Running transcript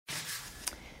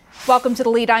Welcome to The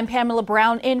Lead. I'm Pamela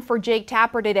Brown in for Jake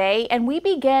Tapper today, and we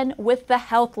begin with the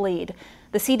health lead.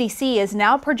 The CDC is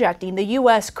now projecting the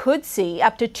U.S. could see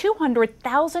up to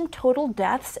 200,000 total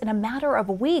deaths in a matter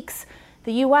of weeks.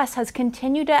 The U.S. has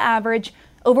continued to average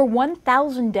over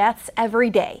 1,000 deaths every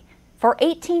day for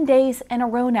 18 days in a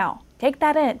row now. Take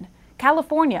that in.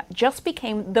 California just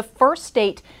became the first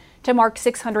state to mark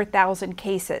 600,000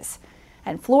 cases.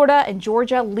 And Florida and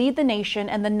Georgia lead the nation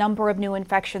in the number of new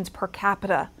infections per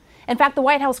capita. In fact, the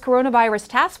White House Coronavirus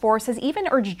Task Force has even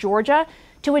urged Georgia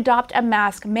to adopt a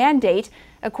mask mandate,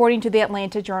 according to the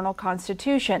Atlanta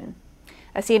Journal-Constitution.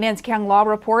 CNN's Kyung Law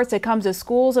reports it comes as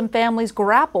schools and families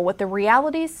grapple with the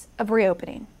realities of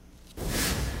reopening.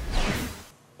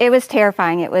 It was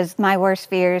terrifying. It was my worst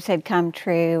fears had come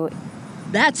true.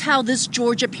 That's how this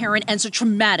Georgia parent ends a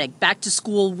traumatic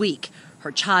back-to-school week.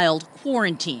 Her child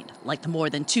quarantined, like the more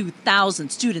than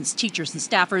 2,000 students, teachers, and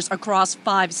staffers across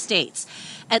 5 states.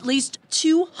 At least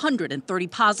 230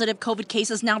 positive COVID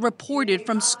cases now reported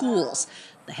from schools.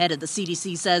 The head of the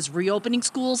CDC says reopening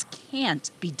schools can't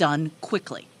be done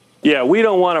quickly. Yeah, we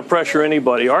don't want to pressure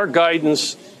anybody. Our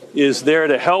guidance is there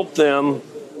to help them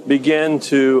begin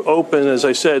to open, as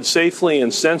I said, safely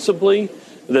and sensibly.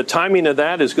 The timing of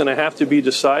that is going to have to be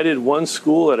decided one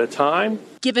school at a time.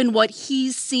 Given what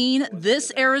he's seen,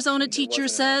 this Arizona teacher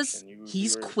says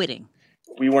he's quitting.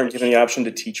 We weren't given the option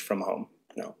to teach from home.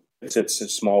 No, it's a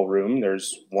small room.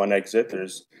 There's one exit.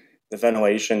 The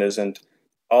ventilation isn't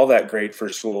all that great for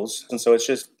schools. And so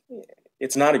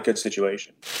it's not a good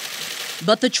situation.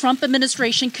 But the Trump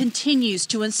administration continues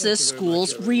to insist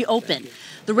schools reopen.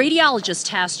 The radiologist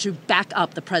tasked to back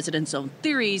up the president's own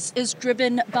theories is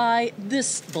driven by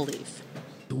this belief.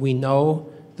 We know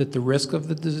that the risk of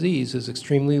the disease is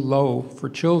extremely low for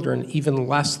children, even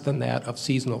less than that of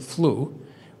seasonal flu.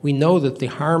 We know that the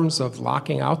harms of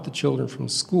locking out the children from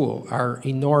school are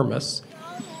enormous.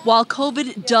 While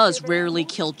COVID does rarely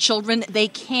kill children, they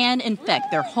can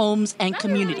infect their homes and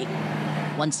community.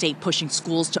 One state pushing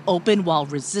schools to open while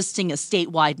resisting a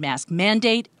statewide mask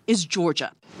mandate is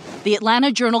Georgia. The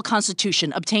Atlanta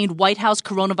Journal-Constitution obtained White House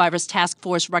Coronavirus Task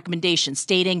Force recommendations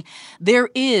stating there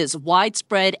is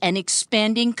widespread and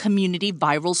expanding community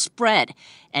viral spread,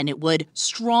 and it would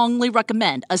strongly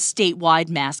recommend a statewide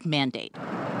mask mandate.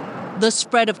 The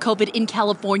spread of COVID in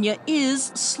California is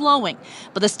slowing,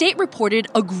 but the state reported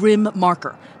a grim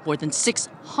marker, more than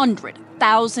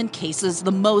 600,000 cases,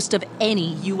 the most of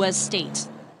any U.S. state.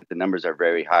 The numbers are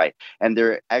very high, and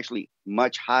they're actually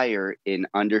much higher in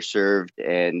underserved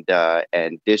and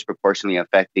disproportionately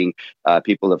affecting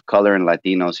people of color and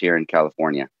Latinos here in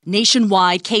California.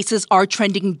 Nationwide, cases are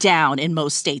trending down in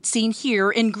most states, seen here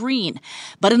in green.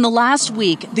 But in the last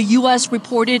week, the U.S.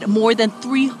 reported more than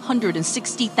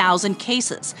 360,000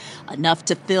 cases, enough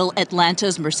to fill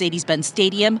Atlanta's Mercedes-Benz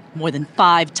Stadium more than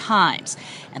 5 times.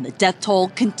 And the death toll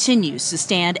continues to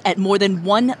stand at more than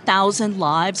 1,000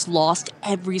 lives lost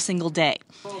every single day.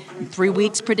 In 3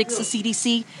 weeks, predicts the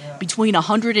CDC, between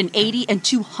 180 and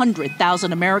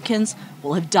 200,000 Americans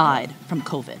will have died from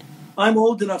COVID. I'm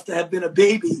old enough to have been a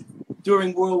baby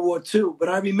during World War II, but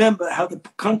I remember how the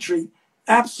country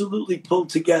absolutely pulled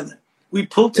together. We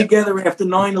pulled together after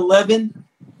 9/11.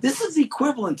 This is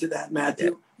equivalent to that,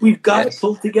 Matthew. We've got to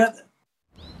pull together.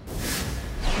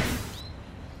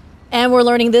 And we're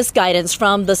learning this guidance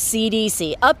from the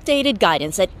CDC. Updated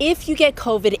guidance that if you get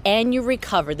COVID and you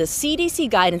recover, the CDC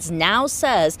guidance now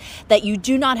says that you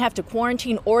do not have to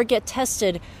quarantine or get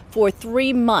tested for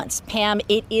 3 months. Pam,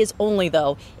 it is only,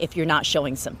 though, if you're not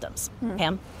showing symptoms.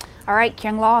 Pam? All right,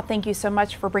 Kyung Law, thank you so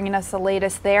much for bringing us the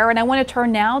latest there. And I want to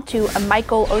turn now to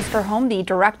Michael Osterholm, the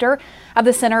director of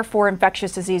the Center for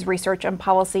Infectious Disease Research and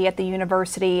Policy at the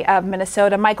University of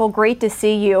Minnesota. Michael, great to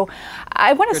see you.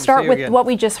 I want to start with what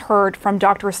we just heard from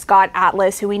Dr. Scott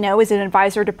Atlas, who we know is an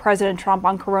advisor to President Trump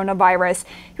on coronavirus.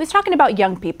 He was talking about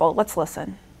young people. Let's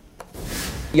listen.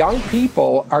 Young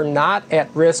people are not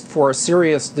at risk for a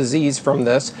serious disease from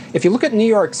this. If you look at New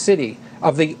York City,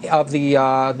 of the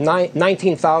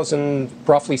 19,000,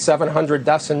 roughly 700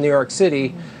 deaths in New York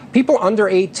City, people under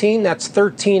 18, that's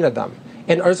 13 of them.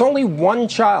 And there's only one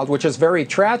child, which is very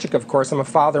tragic, of course. I'm a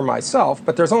father myself,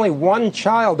 but there's only one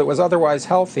child that was otherwise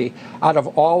healthy out of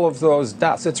all of those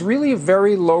deaths. It's really a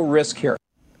very low risk here.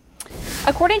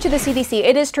 According to the CDC,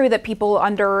 it is true that people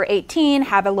under 18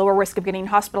 have a lower risk of getting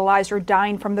hospitalized or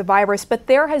dying from the virus, but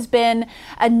there has been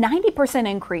a 90%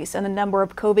 increase in the number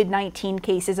of COVID-19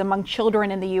 cases among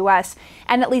children in the U.S.,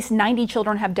 and at least 90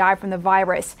 children have died from the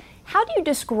virus. How do you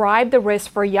describe the risk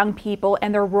for young people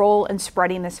and their role in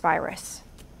spreading this virus?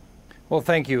 Well,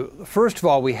 thank you. First of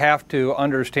all, we have to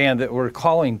understand that we're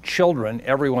calling children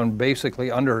everyone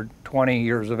basically under 20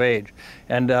 years of age.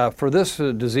 And for this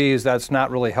disease, that's not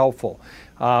really helpful.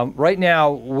 Right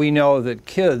now, we know that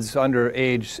kids under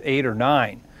age 8 or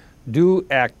 9 do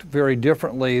act very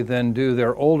differently than do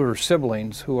their older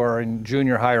siblings who are in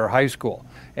junior high or high school.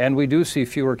 And we do see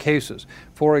fewer cases.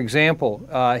 For example,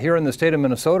 here in the state of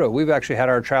Minnesota, we've actually had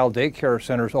our child daycare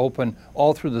centers open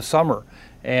all through the summer.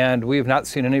 And we've not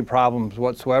seen any problems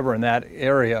whatsoever in that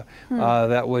area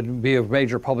that would be of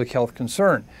major public health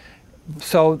concern.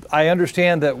 So I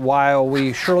understand that while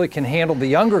we surely can handle the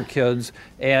younger kids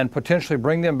and potentially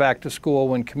bring them back to school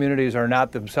when communities are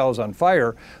not themselves on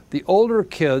fire, the older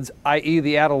kids, i.e.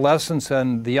 the adolescents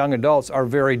and the young adults, are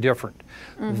very different.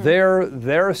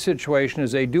 Their situation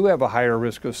is they do have a higher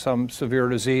risk of some severe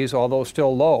disease, although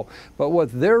still low. But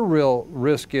what their real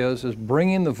risk is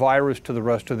bringing the virus to the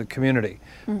rest of the community.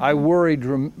 I worried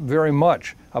very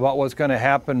much about what's going to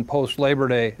happen post-Labor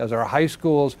Day as our high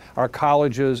schools, our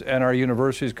colleges, and our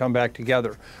universities come back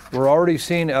together. We're already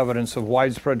seeing evidence of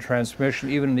widespread transmission,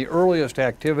 even in the earliest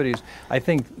activities. I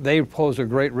think they pose a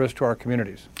great risk to our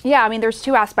communities. Yeah, I mean, there's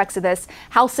two aspects of this,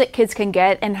 how sick kids can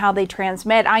get and how they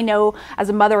transmit. I know as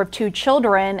a mother of 2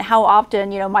 children, how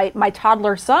often, you know, my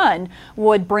toddler son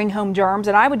would bring home germs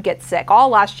and I would get sick. All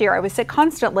last year, I was sick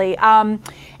constantly.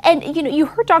 And, you know, you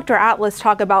heard Dr. Atlas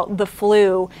talk about the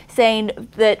flu, saying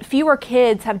that fewer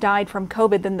kids have died from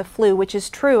COVID than the flu, which is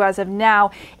true as of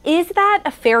now. Is that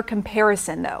a fair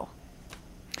comparison, though?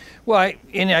 Well,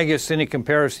 I guess any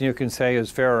comparison you can say is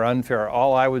fair or unfair.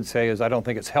 All I would say is I don't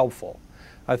think it's helpful.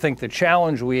 I think the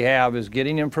challenge we have is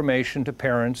getting information to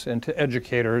parents and to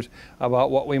educators about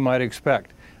what we might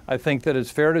expect. I think that it's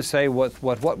fair to say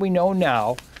what we know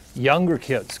now, younger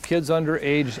kids under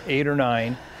age 8 or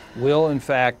 9, will in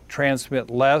fact transmit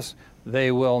less.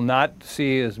 They will not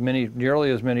see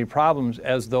nearly as many problems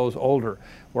as those older.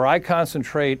 Where I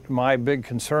concentrate my big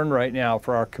concern right now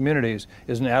for our communities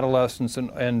is in adolescents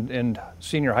and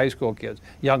senior high school kids,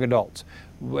 young adults.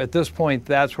 At this point,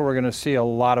 that's where we're going to see a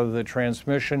lot of the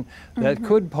transmission that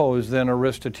could pose then a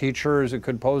risk to teachers. It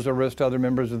could pose a risk to other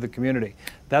members of the community.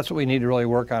 That's what we need to really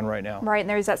work on right now. Right, and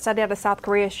there's that study out of South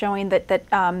Korea showing that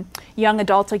young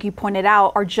adults, like you pointed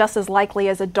out, are just as likely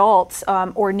as adults,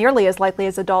 or nearly as likely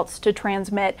as adults, to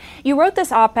transmit. You wrote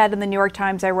this op-ed in the New York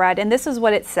Times I read, and this is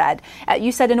what it said.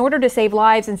 You said, in order to save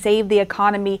lives and save the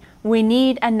economy, we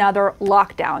need another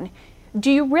lockdown. Do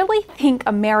you really think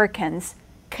Americans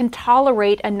can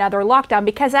tolerate another lockdown?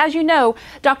 Because as you know,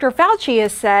 Dr. Fauci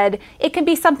has said it can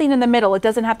be something in the middle. It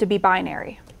doesn't have to be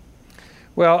binary.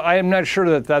 Well, I am not sure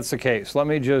that that's the case. Let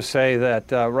me just say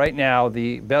that right now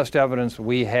the best evidence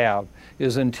we have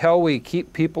is until we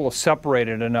keep people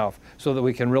separated enough so that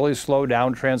we can really slow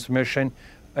down transmission,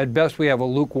 at best we have a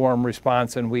lukewarm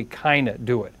response, and we kind of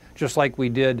do it, just like we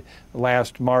did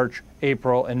last March,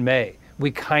 April, and May. We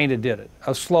kind of did it.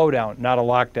 A slowdown, not a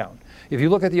lockdown. If you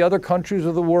look at the other countries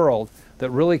of the world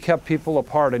that really kept people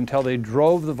apart until they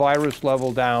drove the virus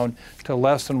level down to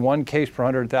less than 1 case per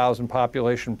 100,000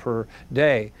 population per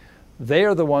day, they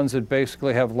are the ones that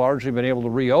basically have largely been able to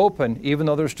reopen, even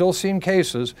though they're still seeing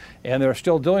cases and they're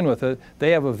still dealing with it.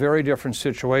 They have a very different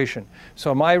situation.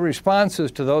 So my response is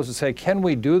to those that say, can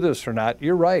we do this or not?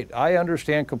 You're right. I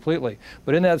understand completely.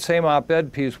 But in that same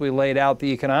op-ed piece, we laid out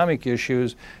the economic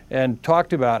issues and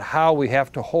talked about how we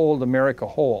have to hold America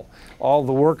whole. All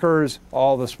the workers,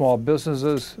 all the small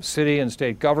businesses, city and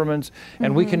state governments,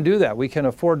 and we can do that. We can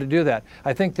afford to do that.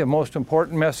 I think the most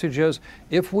important message is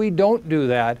if we don't do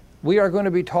that, we are going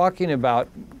to be talking about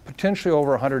potentially over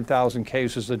 100,000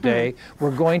 cases a day. We're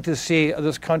going to see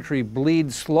this country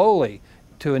bleed slowly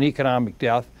to an economic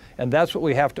death, and that's what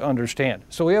we have to understand.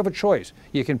 So we have a choice.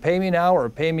 You can pay me now or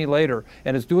pay me later,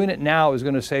 and it's doing it now is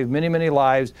going to save many, many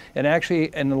lives, and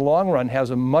actually in the long run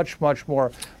has a much, much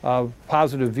more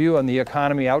positive view on the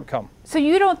economy outcome. So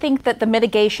you don't think that the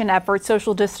mitigation efforts,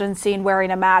 social distancing,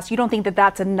 wearing a mask, you don't think that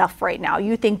that's enough right now?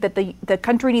 You think that the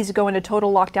country needs to go into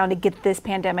total lockdown to get this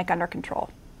pandemic under control?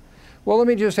 Well, let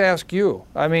me just ask you.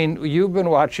 I mean, you've been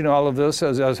watching all of this,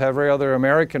 as every other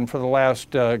American, for the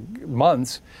last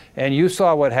months, and you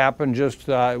saw what happened just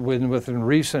within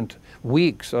recent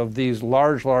weeks of these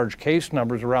large case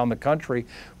numbers around the country.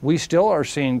 We still are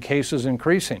seeing cases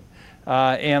increasing.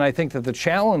 And I think that the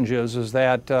challenge is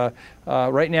that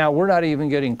right now we're not even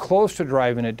getting close to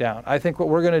driving it down. I think what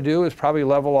we're going to do is probably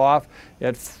level off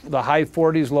at the high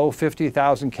 40s, low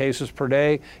 50,000 cases per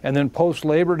day. And then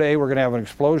post-Labor Day, we're going to have an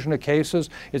explosion of cases.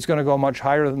 It's going to go much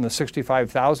higher than the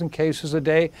 65,000 cases a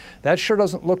day. That sure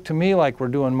doesn't look to me like we're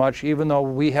doing much, even though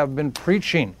we have been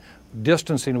preaching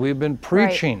distancing. We've been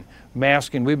preaching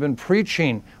masking. We've been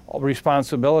preaching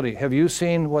responsibility. Have you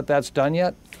seen what that's done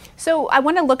yet? So I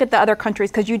want to look at the other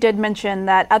countries, because you did mention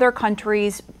that other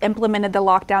countries implemented the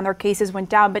lockdown, their cases went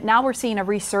down, but now we're seeing a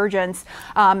resurgence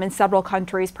in several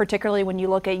countries, particularly when you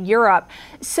look at Europe.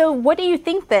 So what do you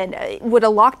think then? Would a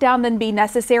lockdown then be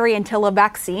necessary until a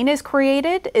vaccine is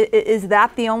created? Is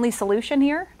that the only solution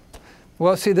here?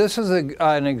 Well, see, this is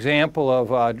an example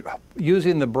of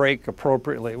using the brake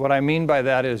appropriately. What I mean by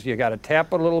that is you got to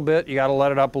tap it a little bit, you got to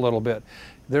let it up a little bit.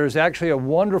 There's actually a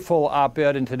wonderful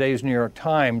op-ed in today's New York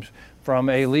Times from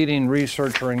a leading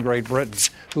researcher in Great Britain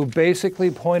who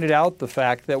basically pointed out the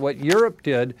fact that what Europe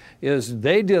did is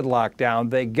they did lockdown,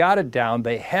 they got it down,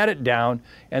 they had it down,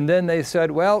 and then they said,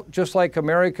 well, just like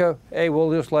America, hey,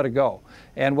 we'll just let it go.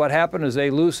 And what happened is they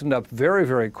loosened up very,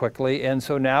 very quickly. And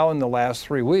so now in the last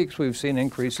 3 weeks, we've seen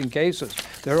increasing cases.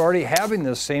 They're already having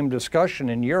this same discussion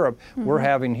in Europe we're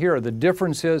having here. The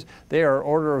difference is they are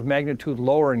order of magnitude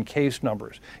lower in case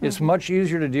numbers. It's much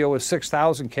easier to deal with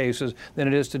 6,000 cases than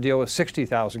it is to deal with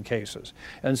 60,000 cases.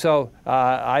 And so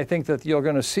I think that you're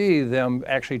going to see them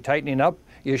actually tightening up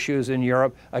issues in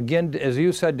Europe, again, as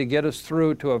you said, to get us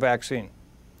through to a vaccine.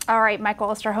 All right, Michael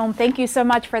Osterholm, thank you so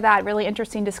much for that really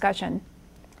interesting discussion.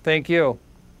 Thank you.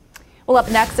 Well, up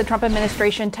next, the Trump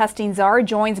administration testing czar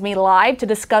joins me live to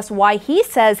discuss why he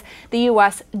says the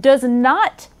U.S. does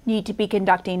not need to be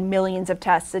conducting millions of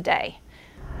tests a day.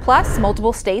 Plus,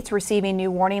 multiple states receiving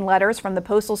new warning letters from the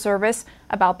Postal Service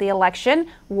about the election,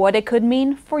 what it could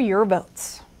mean for your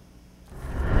votes.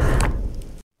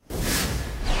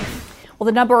 Well,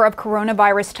 the number of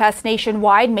coronavirus tests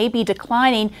nationwide may be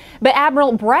declining, but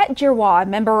Admiral Brett Giroir, a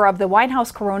member of the White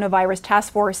House Coronavirus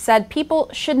Task Force, said people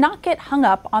should not get hung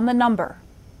up on the number.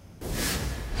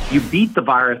 You beat the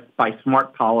virus by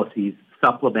smart policies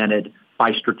supplemented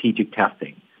by strategic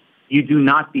testing. You do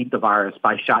not beat the virus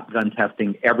by shotgun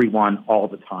testing everyone all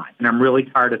the time. And I'm really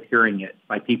tired of hearing it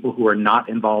by people who are not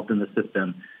involved in the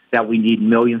system that we need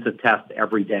millions of tests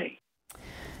every day.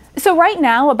 So right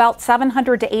now, about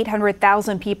 700 to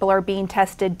 800,000 people are being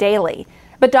tested daily.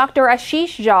 But Dr.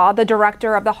 Ashish Jha, the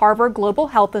director of the Harvard Global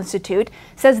Health Institute,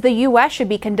 says the U.S. should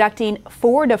be conducting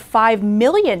 4 to 5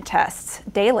 million tests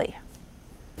daily.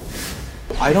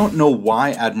 I don't know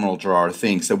why Admiral Giroir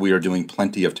thinks that we are doing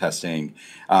plenty of testing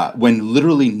when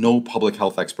literally no public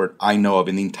health expert I know of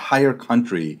in the entire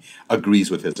country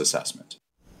agrees with his assessment.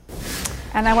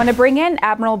 And I want to bring in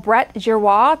Admiral Brett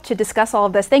Giroir to discuss all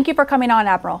of this. Thank you for coming on,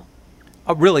 Admiral.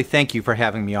 Really, thank you for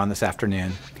having me on this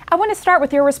afternoon. I want to start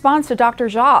with your response to Dr.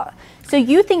 Jha. So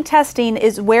you think testing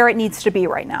is where it needs to be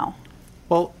right now?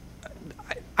 Well,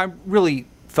 I really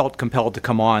felt compelled to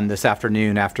come on this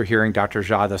afternoon after hearing Dr.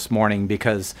 Jha this morning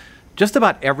because just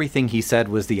about everything he said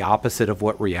was the opposite of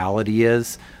what reality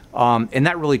is. And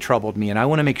that really troubled me. And I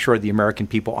want to make sure the American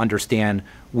people understand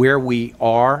where we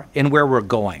are and where we're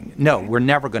going. No, we're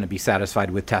never going to be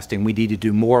satisfied with testing. We need to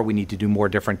do more. We need to do more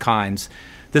different kinds.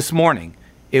 This morning,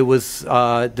 it was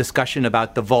discussion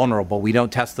about the vulnerable. We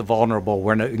don't test the vulnerable.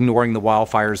 We're ignoring the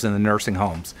wildfires in the nursing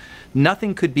homes.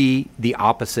 Nothing could be the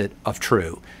opposite of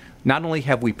true. Not only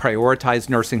have we prioritized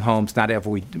nursing homes, not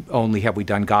only have we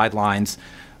done guidelines,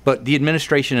 but the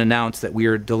administration announced that we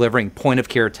are delivering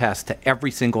point-of-care tests to every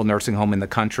single nursing home in the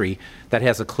country that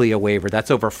has a CLIA waiver.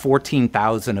 That's over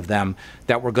 14,000 of them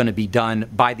that were going to be done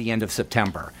by the end of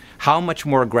September. How much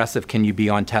more aggressive can you be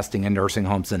on testing in nursing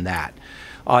homes than that?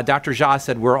 Dr. Jha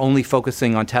said we're only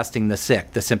focusing on testing the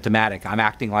sick, the symptomatic. I'm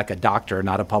acting like a doctor,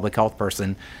 not a public health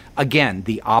person. Again,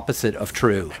 the opposite of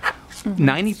true.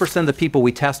 90% of the people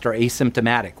we test are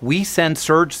asymptomatic. We send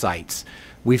surge sites.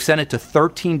 We've sent it to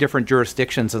 13 different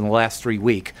jurisdictions in the last 3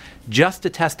 weeks just to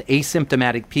test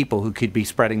asymptomatic people who could be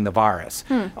spreading the virus.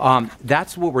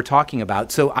 That's what we're talking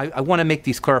about. So I want to make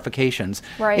these clarifications.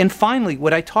 Right. And finally,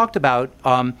 what I talked about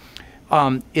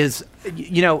is,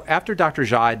 you know, after Dr.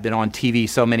 Jha had been on TV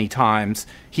so many times,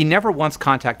 he never once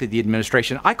contacted the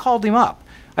administration. I called him up.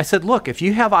 I said, look, if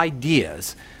you have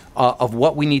ideas of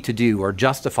what we need to do or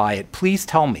justify it, please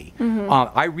tell me.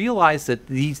 I realize that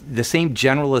the same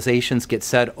generalizations get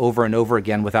said over and over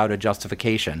again without a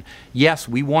justification. Yes,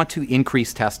 we want to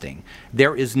increase testing.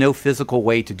 There is no physical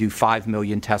way to do 5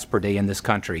 million tests per day in this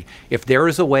country. If there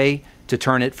is a way to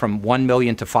turn it from 1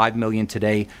 million to 5 million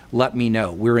today, let me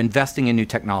know. We're investing in new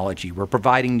technology. We're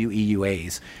providing new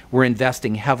EUAs. We're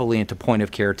investing heavily into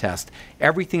point-of-care tests.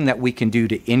 Everything that we can do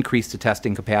to increase the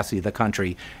testing capacity of the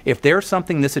country. If there's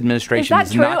something this administration is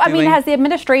not doing... Is that true? I mean, has the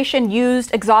administration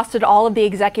exhausted all of the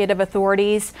executive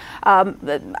authorities?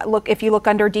 Look, if you look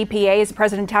under DPA, as the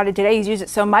president touted today, he's used it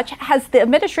so much. Has the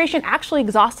administration actually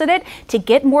exhausted it to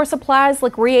get more supplies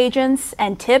like reagents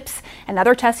and tips and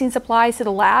other testing supplies to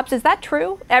the labs? Is that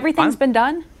true? Everything's been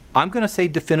done? I'm going to say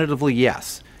definitively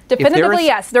yes. Definitively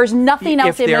yes. There's nothing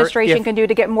else the administration can do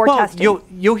to get more testing.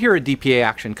 You'll hear a DPA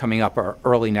action coming up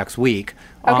early next week.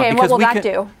 Okay, and what will that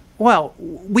do? Well,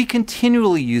 we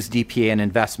continually use DPA and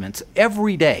investments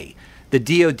every day. The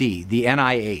DOD, the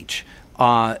NIH,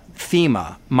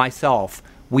 FEMA, myself,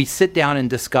 we sit down and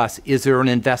discuss, is there an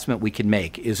investment we can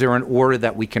make? Is there an order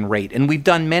that we can rate? And we've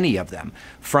done many of them,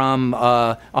 from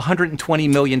 $120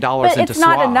 million into swabs. But it's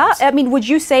not enough. I mean, would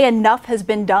you say enough has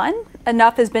been done?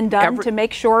 Enough has been done to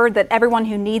make sure that everyone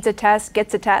who needs a test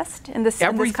gets a test in this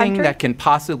country? Everything that can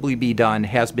possibly be done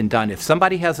has been done. If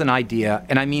somebody has an idea,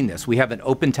 and I mean this, we have an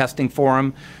open testing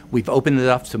forum. We've opened it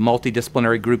up to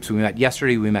multidisciplinary groups. We met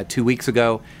yesterday. We met 2 weeks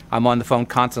ago. I'm on the phone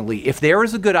constantly. If there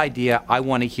is a good idea, I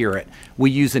want to hear it.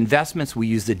 We use investments. We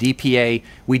use the DPA.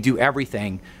 We do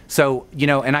everything. So, you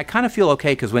know, and I kind of feel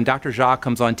okay because when Dr. Czar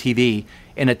comes on TV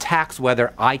and attacks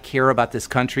whether I care about this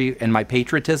country and my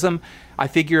patriotism, I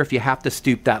figure if you have to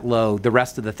stoop that low, the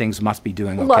rest of the things must be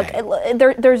doing okay.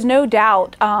 Look, there's no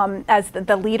doubt as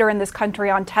the leader in this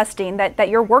country on testing that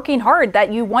you're working hard,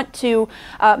 that you want to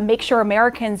make sure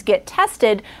Americans get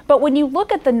tested. But when you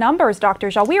look at the numbers, Dr.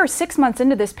 Czar, we are 6 months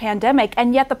into this pandemic,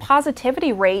 and yet the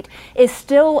positivity rate is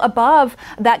still above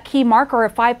that key marker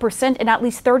of 5% in at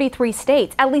least 33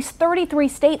 states. At least 33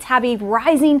 states have a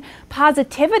rising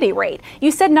positivity rate. You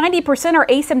said 90% are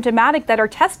asymptomatic that are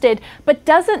tested, but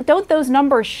don't those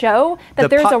numbers show that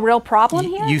there's a real problem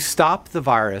here? You stop the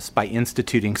virus by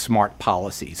instituting smart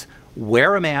policies.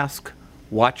 Wear a mask,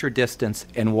 watch your distance,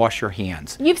 and wash your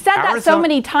hands. You've said that so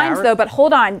many times, though, but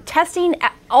hold on. Testing,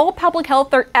 all public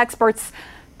health experts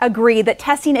agree that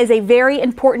testing is a very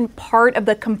important part of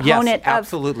the component. Yes,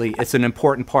 absolutely. It's an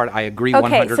important part. I agree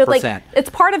 100%. So like, it's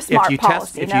part of smart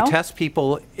policy, If you test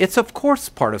people, it's of course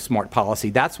part of smart policy.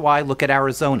 That's why I look at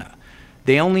Arizona.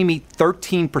 They only meet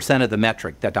 13% of the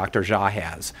metric that Dr. Czar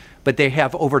has, but they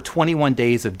have over 21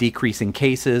 days of decreasing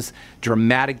cases,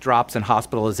 dramatic drops in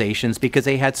hospitalizations because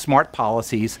they had smart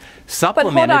policies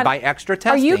supplemented by extra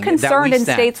testing. Are you concerned in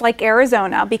states like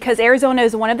Arizona, because Arizona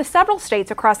is one of the several states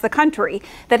across the country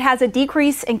that has a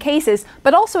decrease in cases,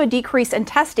 but also a decrease in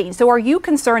testing? So are you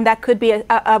concerned that could be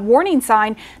a warning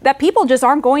sign that people just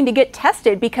aren't going to get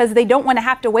tested because they don't want to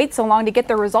have to wait so long to get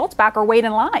their results back or wait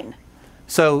in line?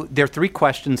 So there are 3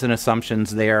 questions and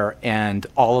assumptions there, and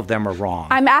all of them are wrong.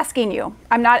 I'm asking you.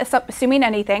 I'm not assuming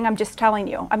anything. I'm just telling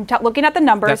you. I'm looking at the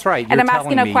numbers. That's right. And I'm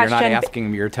asking a question. You're not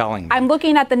asking me. You're telling me. I'm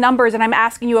looking at the numbers, and I'm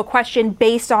asking you a question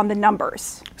based on the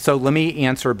numbers. So let me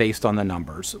answer based on the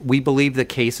numbers. We believe the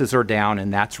cases are down,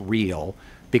 and that's real,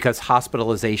 because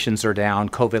hospitalizations are down,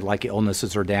 COVID-like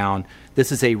illnesses are down.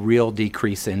 This is a real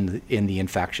decrease in the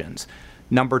infections.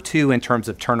 Number 2, in terms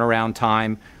of turnaround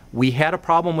time, we had a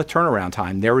problem with turnaround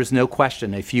time. There is no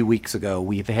question a few weeks ago.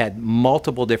 We've had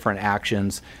multiple different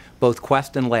actions. Both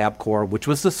Quest and LabCorp, which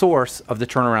was the source of the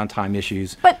turnaround time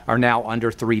issues, are now under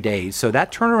 3 days. So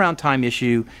that turnaround time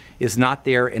issue is not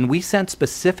there. And we sent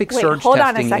specific surge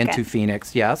testing into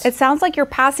Phoenix. Yes. It sounds like you're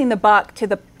passing the buck to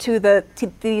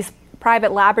these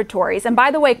private laboratories. And by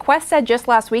the way, Quest said just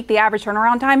last week the average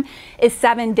turnaround time is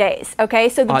 7 days. Okay,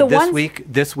 so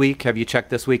this week, have you checked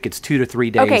this week? It's 2 to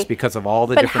 3 days because of all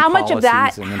the different policies and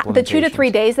implementations. But how much of that, the 2 to 3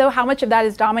 days though, how much of that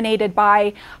is dominated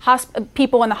by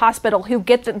people in the hospital who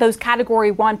get those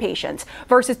Category 1 patients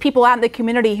versus people out in the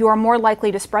community who are more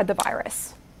likely to spread the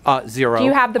virus? 0. Do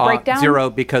you have the breakdown?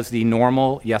 0, because the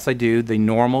normal, yes I do, the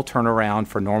normal turnaround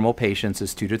for normal patients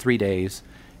is 2 to 3 days.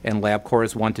 And LabCorp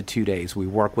is 1 to 2 days. We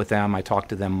work with them. I talk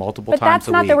to them multiple times a week. But that's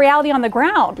not the reality on the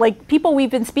ground. Like, people we've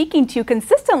been speaking to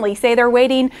consistently say they're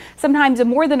waiting sometimes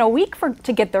more than a week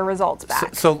to get their results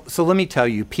back. So let me tell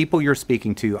you, people you're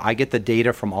speaking to, I get the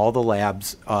data from all the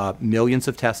labs, millions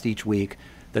of tests each week,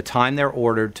 the time they're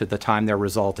ordered to the time they're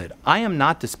resulted. I am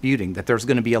not disputing that there's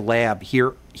going to be a lab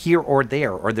here or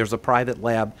there, or there's a private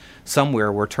lab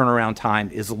somewhere where turnaround time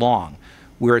is long.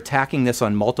 We're attacking this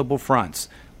on multiple fronts.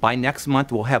 By next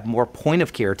month, we'll have more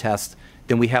point-of-care tests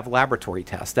than we have laboratory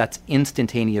tests. That's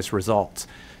instantaneous results.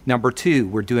 Number 2,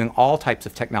 we're doing all types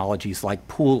of technologies like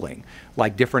pooling,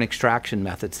 like different extraction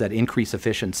methods that increase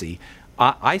efficiency.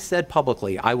 I said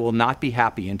publicly, I will not be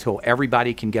happy until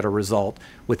everybody can get a result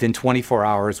within 24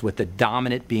 hours, with the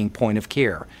dominant being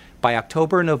point-of-care. By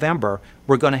October and November,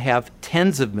 we're going to have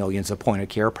tens of millions of point of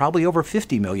care, probably over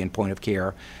 50 million point of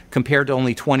care, compared to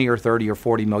only 20 or 30 or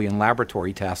 40 million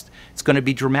laboratory tests. It's going to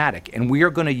be dramatic, and we are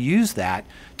going to use that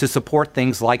to support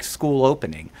things like school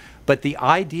opening. But the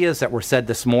ideas that were said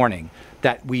this morning,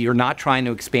 that we are not trying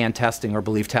to expand testing or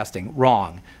believe testing,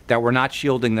 wrong. That we're not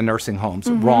shielding the nursing homes,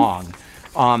 wrong.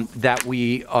 that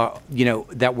we,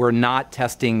 that we're not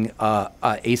testing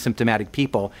asymptomatic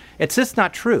people. It's just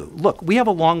not true. Look, we have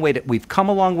a long way we've come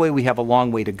a long way. We have a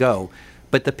long way to go.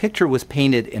 But the picture was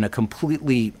painted in a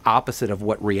completely opposite of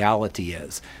what reality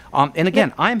is. And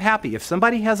again, I'm happy. If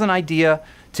somebody has an idea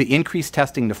to increase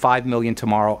testing to 5 million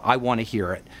tomorrow, I want to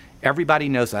hear it. Everybody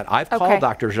knows that. I've called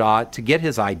Dr. Jha to get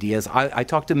his ideas. I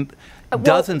talked to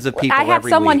dozens of people every week. I have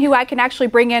someone who I can actually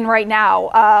bring in right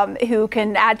now who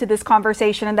can add to this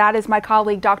conversation, and that is my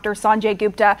colleague, Dr. Sanjay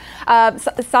Gupta.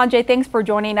 Sanjay, thanks for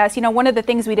joining us. You know, one of the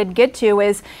things we didn't get to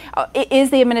is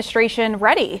the administration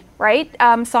ready, right?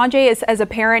 Sanjay, as a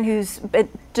parent who's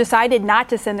decided not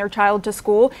to send their child to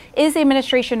school, is the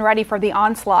administration ready for the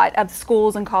onslaught of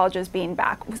schools and colleges being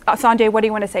back? Sanjay, what do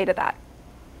you want to say to that?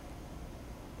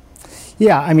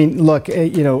 Yeah, I mean, look,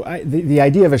 the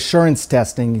idea of assurance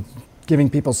testing, giving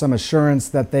people some assurance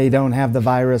that they don't have the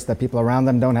virus, that people around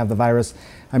them don't have the virus.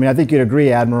 I mean, I think you'd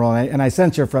agree, Admiral, and I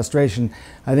sense your frustration.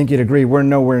 I think you'd agree we're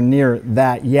nowhere near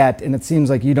that yet, and it seems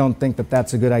like you don't think that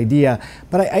that's a good idea.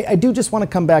 But I do just want to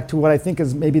come back to what I think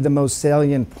is maybe the most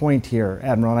salient point here,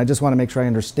 Admiral, and I just want to make sure I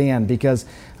understand, because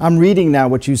I'm reading now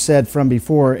what you said from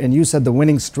before, and you said the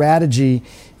winning strategy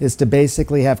is to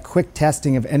basically have quick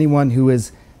testing of anyone who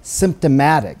is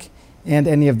symptomatic and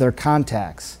any of their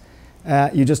contacts.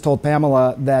 You just told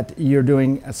Pamela that you're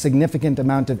doing a significant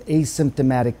amount of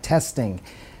asymptomatic testing.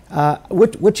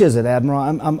 Which is it, Admiral?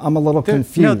 I'm a little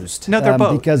confused. No, they're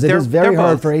both. Because it is very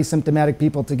hard for asymptomatic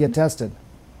people to get tested.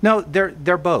 No,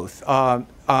 they're both. I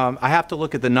have to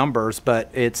look at the numbers, but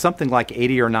it's something like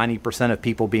 80 or 90% of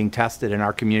people being tested in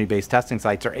our community-based testing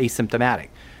sites are asymptomatic.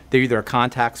 They're either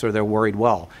contacts or they're worried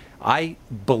well. I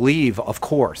believe, of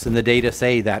course, and the data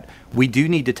say that we do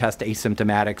need to test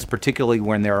asymptomatics, particularly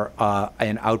when they're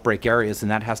in outbreak areas,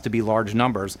 and that has to be large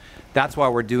numbers. That's why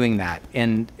we're doing that.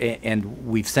 And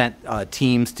we've sent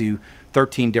teams to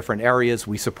 13 different areas.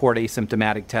 We support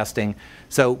asymptomatic testing.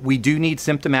 So we do need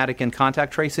symptomatic and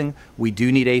contact tracing. We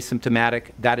do need asymptomatic.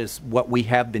 That is what we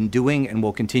have been doing and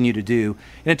will continue to do.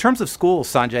 And in terms of schools,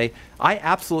 Sanjay, I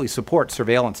absolutely support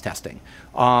surveillance testing.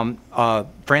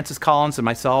 Francis Collins and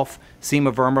myself,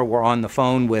 Seema Verma, were on the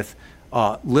phone with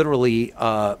literally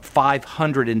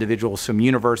 500 individuals from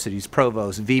universities,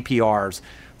 provosts, VPRs,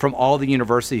 from all the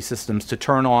university systems to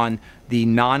turn on the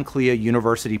non-CLIA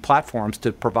university platforms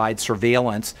to provide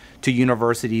surveillance to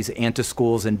universities and to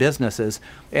schools and businesses.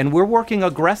 And we're working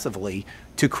aggressively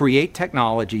to create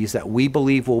technologies that we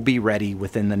believe will be ready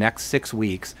within the next 6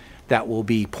 weeks that will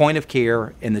be point of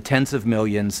care in the tens of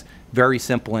millions, very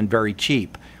simple and very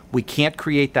cheap. We can't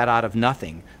create that out of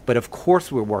nothing, but of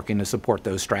course we're working to support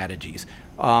those strategies.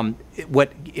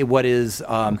 What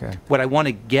I want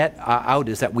to get out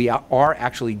is that we are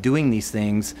actually doing these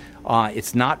things.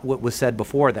 It's not what was said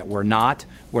before, that we're not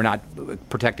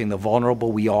protecting the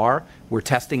vulnerable. We're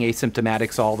testing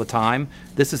asymptomatics all the time.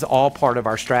 This is all part of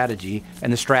our strategy,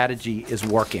 and the strategy is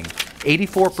working.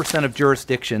 84% of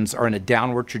jurisdictions are in a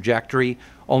downward trajectory.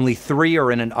 Only 3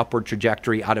 are in an upward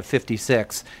trajectory out of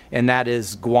 56, and that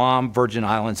is Guam, Virgin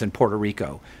Islands, and Puerto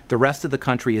Rico. The rest of the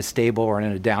country is stable or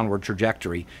in a downward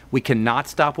trajectory. We cannot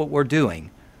stop what we're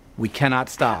doing. We cannot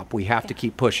stop. We have to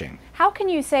keep pushing. How can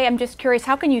you say, I'm just curious,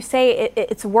 how can you say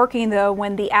it's working, though,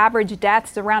 when the average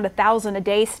deaths around 1,000 a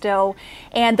day still,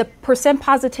 and the percent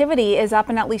positivity is up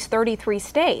in at least 33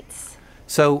 states?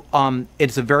 So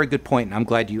it's a very good point, and I'm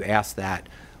glad you asked that.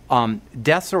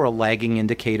 Deaths are a lagging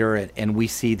indicator, and we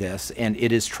see this, and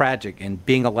it is tragic, and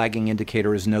being a lagging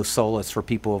indicator is no solace for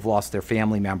people who have lost their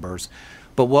family members.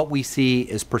 But what we see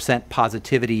is percent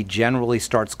positivity generally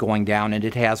starts going down, and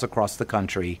it has across the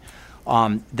country.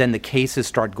 Then the cases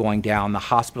start going down, the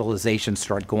hospitalizations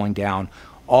start going down.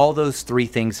 All those 3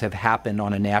 things have happened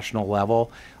on a national level.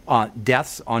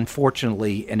 Deaths,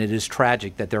 unfortunately, and it is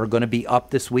tragic that they're going to be up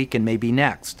this week and maybe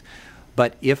next.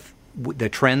 But if the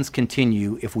trends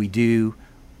continue, if we do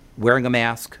wearing a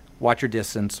mask, watch your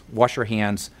distance, wash your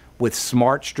hands, with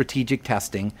smart strategic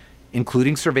testing,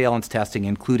 including surveillance testing,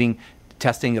 including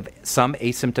testing of some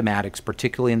asymptomatics,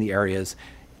 particularly in the areas,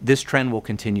 this trend will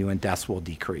continue and deaths will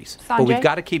decrease. Sanjay? But we've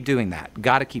got to keep doing that.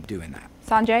 Got to keep doing that.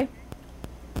 Sanjay?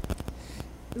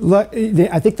 Look,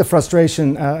 I think the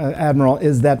frustration, Admiral,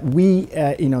 is that we,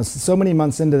 so many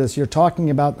months into this, you're talking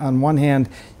about, on one hand,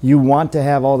 you want to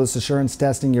have all this assurance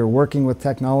testing, you're working with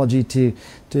technology to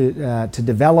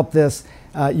develop this.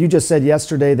 You just said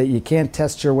yesterday that you can't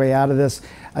test your way out of this.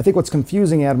 I think what's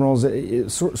confusing, Admiral,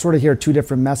 is sort of hear two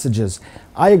different messages.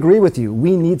 I agree with you.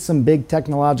 We need some big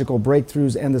technological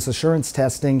breakthroughs and this assurance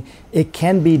testing. It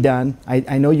can be done.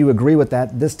 I know you agree with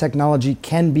that. This technology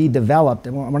can be developed.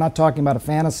 And we're not talking about a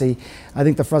fantasy. I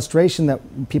think the frustration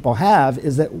that people have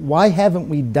is that why haven't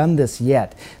we done this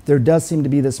yet? There does seem to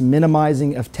be this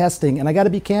minimizing of testing. And I got to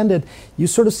be candid, you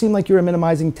sort of seem like you were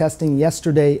minimizing testing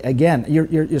yesterday again.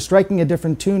 You're striking a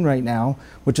different tune right now,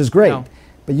 which is great. No.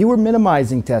 But you were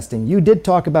minimizing testing. You did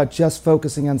talk about just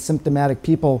focusing on symptomatic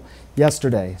people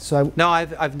yesterday. So no,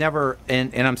 I've never,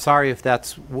 and I'm sorry if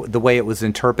that's the way it was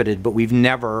interpreted, but we've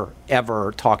never,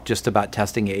 ever talked just about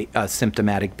testing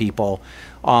symptomatic people.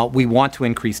 We want to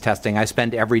increase testing. I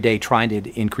spend every day trying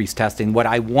to increase testing. What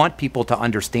I want people to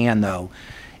understand, though,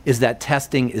 is that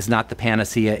testing is not the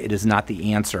panacea. It is not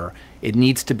the answer. It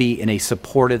needs to be in a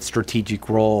supported strategic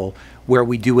role where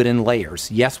we do it in layers.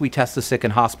 Yes, we test the sick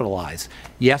and hospitalized.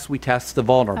 Yes, we test the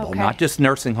vulnerable, not just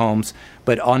nursing homes,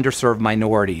 but underserved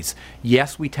minorities.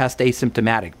 Yes, we test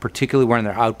asymptomatic, particularly when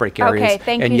they're outbreak areas. Okay,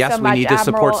 thank and you yes, so much, we need to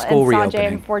support school and Sanjay,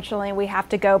 reopening. Unfortunately, we have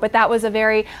to go, but that was a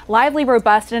very lively,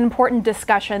 robust, and important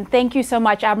discussion. Thank you so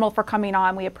much, Admiral, for coming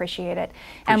on. We appreciate it.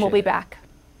 And we'll be back.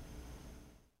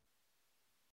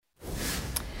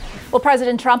 Well,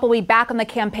 President Trump will be back on the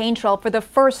campaign trail for the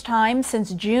first time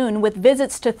since June, with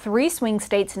visits to 3 swing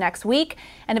states next week.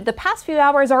 And if the past few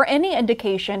hours are any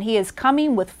indication, he is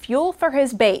coming with fuel for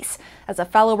his base. As a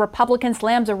fellow Republican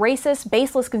slams a racist,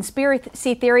 baseless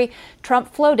conspiracy theory Trump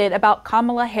floated about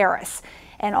Kamala Harris.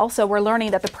 And also, we're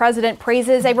learning that the president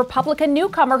praises a Republican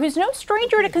newcomer who's no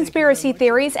stranger to conspiracy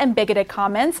theories and bigoted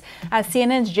comments, as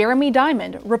CNN's Jeremy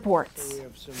Diamond reports.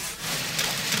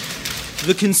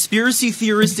 The conspiracy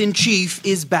theorist in chief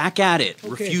is back at it,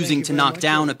 refusing to knock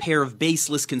down a pair of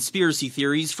baseless conspiracy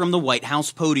theories from the White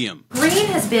House podium. Green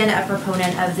has been a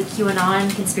proponent of the QAnon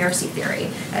conspiracy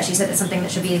theory. She said it's something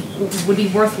that would be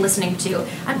worth listening to.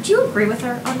 Do you agree with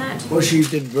her on that? Well, she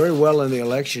did very well in the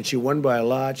election. She won by a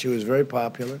lot. She was very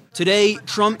popular. Today,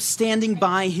 Trump standing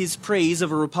by his praise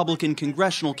of a Republican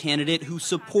congressional candidate who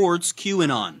supports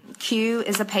QAnon. Q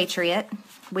is a patriot.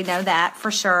 We know that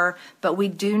for sure, but we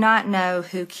do not know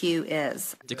who Q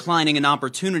is. Declining an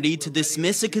opportunity to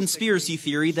dismiss a conspiracy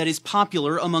theory that is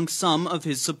popular among some of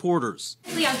his supporters.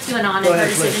 On QAnon and her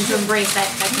decision to embrace that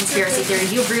conspiracy theory.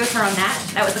 Do you agree with her on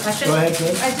that? That was the question? Go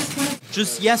ahead,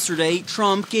 Just yesterday,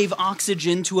 Trump gave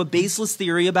oxygen to a baseless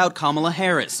theory about Kamala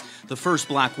Harris, the first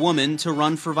black woman to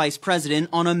run for vice president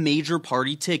on a major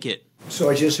party ticket. So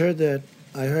I just heard that.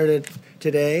 I heard it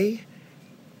today,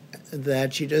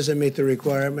 that she doesn't meet the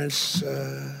requirements.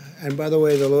 And by the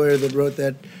way, the lawyer that wrote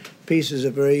that piece is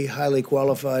a very highly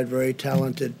qualified, very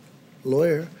talented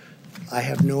lawyer. I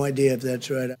have no idea if that's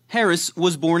right. Harris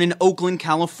was born in Oakland,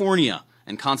 California,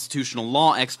 and constitutional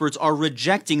law experts are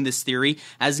rejecting this theory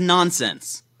as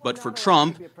nonsense. But for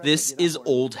Trump, this is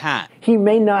old hat. He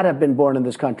may not have been born in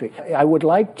this country. I would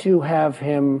like to have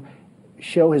him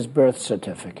show his birth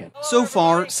certificate. So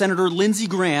far, Senator Lindsey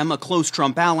Graham, a close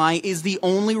Trump ally, is the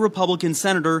only Republican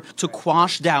senator to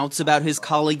quash doubts about his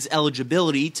colleague's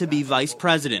eligibility to be vice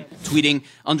president, tweeting,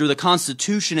 "Under the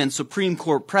Constitution and Supreme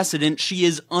Court precedent, she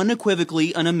is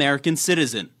unequivocally an American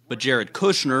citizen." But Jared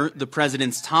Kushner, the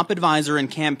president's top advisor and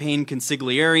campaign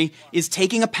consigliere, is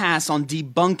taking a pass on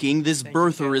debunking this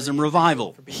birtherism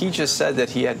revival. He just said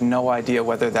that he had no idea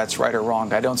whether that's right or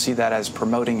wrong. I don't see that as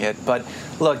promoting it. But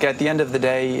look, at the end of the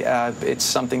day, it's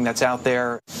something that's out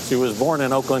there. She was born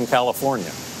in Oakland,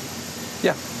 California.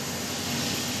 Yeah.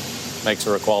 Makes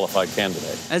her a qualified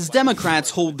candidate. As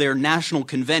Democrats hold their national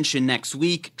convention next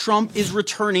week, Trump is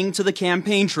returning to the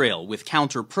campaign trail with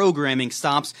counter-programming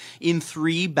stops in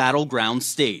 3 battleground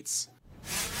states.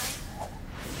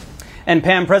 And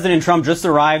Pam, President Trump just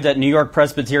arrived at New York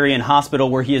Presbyterian Hospital,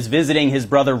 where he is visiting his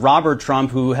brother Robert Trump,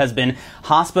 who has been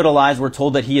hospitalized. We're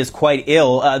told that he is quite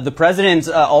ill. The president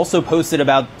also posted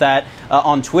about that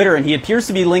on Twitter, and he appears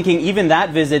to be linking even that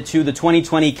visit to the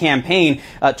 2020 campaign,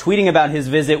 tweeting about his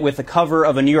visit with the cover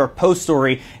of a New York Post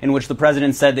story in which the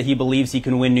president said that he believes he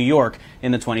can win New York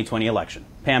in the 2020 election.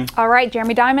 Pam? All right,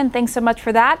 Jeremy Diamond, thanks so much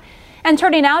for that. And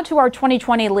turning now to our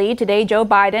 2020 lead, today Joe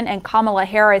Biden and Kamala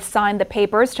Harris signed the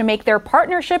papers to make their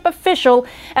partnership official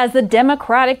as the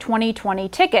Democratic 2020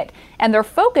 ticket. And their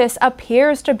focus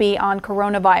appears to be on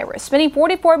coronavirus, spending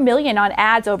 $44 million on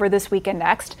ads over this week and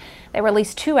next. They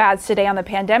released 2 ads today on the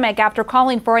pandemic after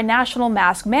calling for a national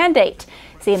mask mandate.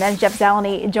 CNN's Jeff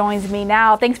Zeleny joins me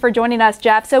now. Thanks for joining us,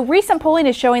 Jeff. So recent polling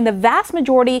is showing the vast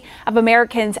majority of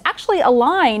Americans actually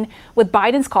align with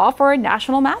Biden's call for a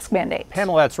national mask mandate.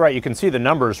 Pamela, that's right. You can see the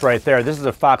numbers right there. This is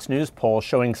a Fox News poll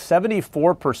showing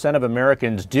 74% of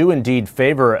Americans do indeed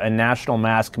favor a national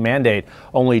mask mandate,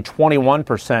 only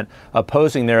 21%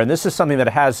 opposing there. And this is something that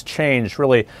has changed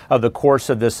really of the course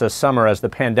of this summer as the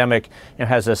pandemic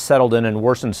has settled in and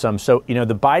worsened some. So,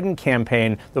 the Biden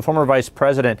campaign, the former vice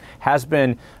president, has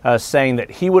been saying that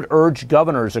he would urge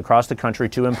governors across the country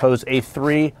to impose a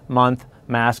 3-month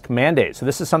mask mandate. So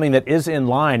this is something that is in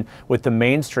line with the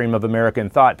mainstream of American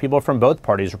thought. People from both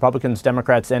parties, Republicans,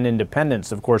 Democrats, and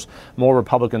independents. Of course, more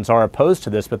Republicans are opposed to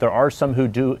this, but there are some who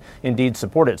do indeed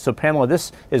support it. So, Pamela,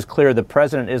 this is clear. The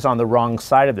president is on the wrong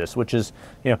side of this, which is,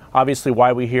 obviously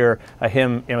why we hear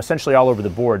him, essentially all over the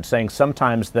board saying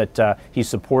sometimes that he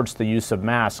supports the use of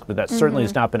masks, but that certainly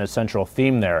has not been a central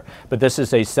theme there. But this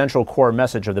is a central core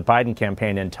message of the Biden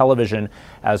campaign in television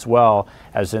as well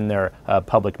as in their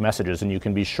public messages. And you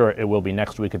can be sure it will be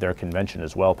next week at their convention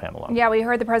as well, Pamela. Yeah, we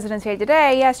heard the president say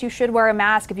today, yes, you should wear a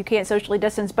mask if you can't socially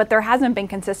distance, but there hasn't been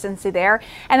consistency there.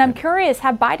 And I'm curious,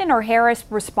 have Biden or Harris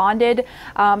responded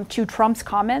to Trump's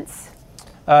comments?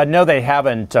 No, they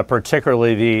haven't,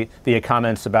 particularly the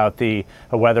comments about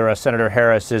whether Senator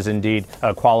Harris is indeed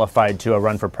qualified to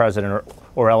run for president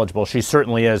or eligible. She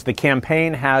certainly is. The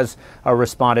campaign has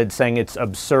responded saying it's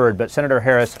absurd, but Senator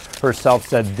Harris herself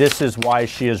said this is why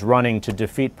she is running to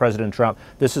defeat President Trump.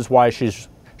 This is why she's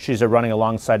running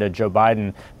alongside Joe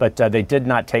Biden, but they did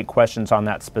not take questions on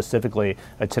that specifically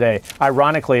today.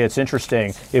 Ironically, it's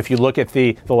interesting, if you look at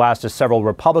the last of several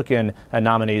Republican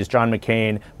nominees, John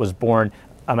McCain was born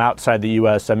outside the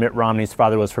U.S., Mitt Romney's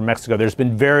father was from Mexico. There's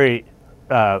been very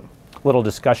little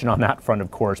discussion on that front, of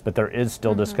course, but there is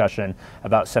still discussion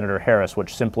about Senator Harris,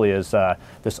 which simply is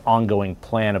this ongoing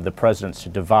plan of the president's to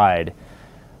divide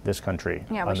this country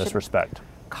in this respect.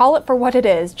 Call it for what it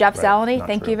is. Jeff Zeleny,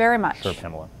 thank you very much. Sure,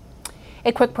 Pamela.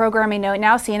 A quick programming note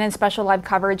now. CNN special live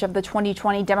coverage of the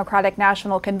 2020 Democratic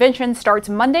National Convention starts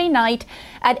Monday night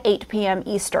at 8 p.m.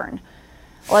 Eastern.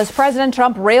 Well, as President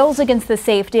Trump rails against the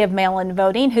safety of mail-in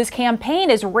voting, his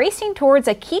campaign is racing towards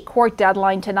a key court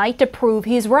deadline tonight to prove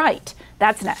he's right.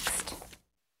 That's next.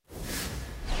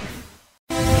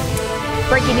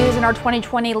 Breaking news in our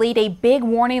 2020 lead, a big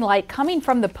warning light coming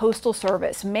from the Postal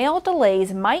Service. Mail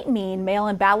delays might mean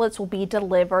mail-in ballots will be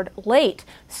delivered late.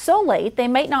 So late, they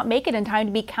might not make it in time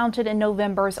to be counted in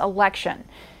November's election.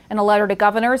 In a letter to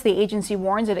governors, the agency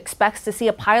warns it expects to see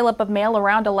a pileup of mail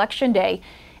around Election Day.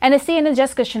 And as CNN's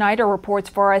Jessica Schneider reports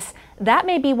for us, that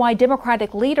may be why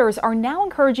Democratic leaders are now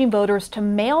encouraging voters to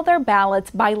mail their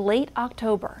ballots by late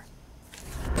October.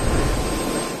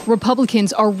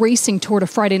 Republicans are racing toward a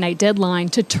Friday night deadline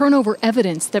to turn over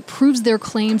evidence that proves their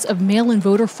claims of mail-in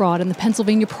voter fraud in the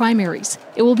Pennsylvania primaries.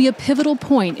 It will be a pivotal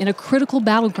point in a critical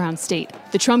battleground state.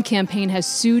 The Trump campaign has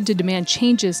sued to demand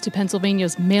changes to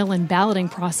Pennsylvania's mail-in balloting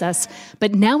process,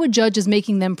 but now a judge is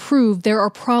making them prove there are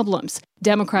problems.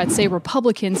 Democrats say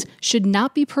Republicans should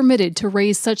not be permitted to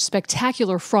raise such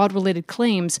spectacular fraud-related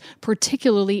claims,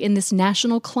 particularly in this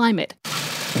national climate.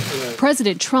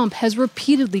 President Trump has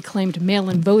repeatedly claimed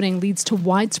mail-in voting leads to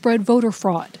widespread voter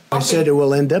fraud. I said it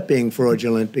will end up being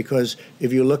fraudulent because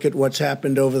if you look at what's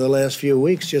happened over the last few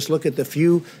weeks, just look at the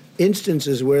few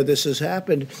instances where this has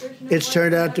happened, it's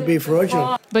turned out to be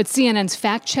fraudulent. But CNN's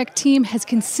fact-check team has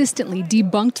consistently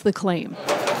debunked the claim.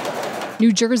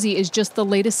 New Jersey is just the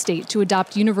latest state to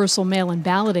adopt universal mail-in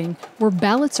balloting, where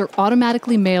ballots are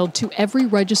automatically mailed to every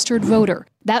registered voter.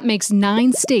 That makes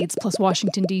 9 states plus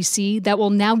Washington, D.C. that will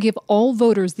now give all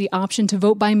voters the option to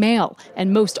vote by mail,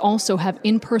 and most also have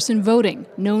in-person voting,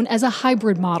 known as a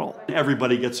hybrid model.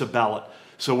 Everybody gets a ballot.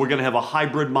 So we're going to have a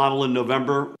hybrid model in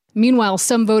November. Meanwhile,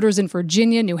 some voters in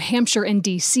Virginia, New Hampshire, and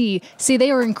D.C. say they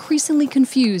are increasingly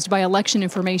confused by election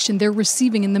information they're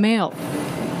receiving in the mail.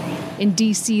 In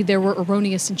D.C., there were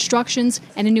erroneous instructions,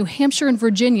 and in New Hampshire and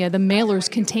Virginia, the mailers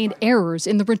contained errors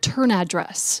in the return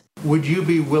address. Would you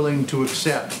be willing to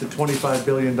accept the $25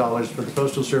 billion for the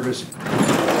Postal Service?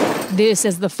 This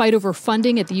as the fight over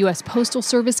funding at the U.S. Postal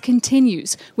Service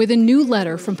continues, with a new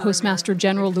letter from Postmaster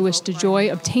General Louis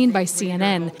DeJoy obtained by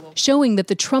CNN, showing that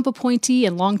the Trump appointee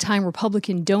and longtime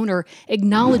Republican donor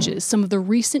acknowledges some of the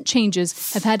recent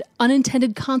changes have had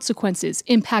unintended consequences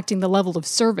impacting the level of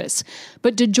service.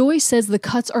 But DeJoy says the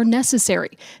cuts are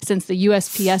necessary, since the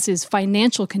USPS's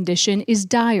financial condition is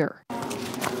dire.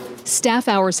 Staff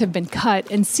hours have been cut,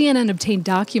 and CNN obtained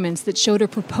documents that showed a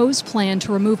proposed plan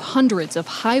to remove hundreds of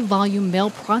high-volume mail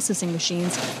processing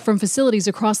machines from facilities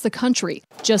across the country,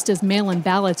 just as mail-in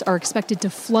ballots are expected to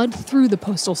flood through the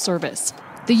Postal Service.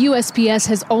 The USPS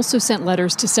has also sent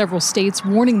letters to several states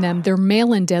warning them their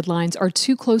mail-in deadlines are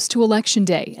too close to Election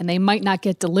Day and they might not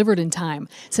get delivered in time,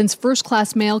 since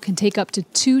first-class mail can take up to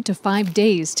 2 to 5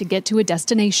 days to get to a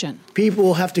destination. People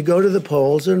will have to go to the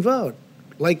polls and vote,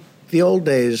 like the old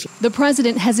days. The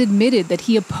president has admitted that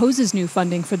he opposes new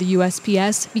funding for the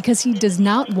USPS because he does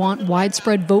not want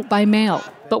widespread vote by mail.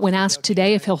 But when asked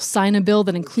today if he'll sign a bill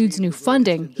that includes new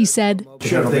funding, he said,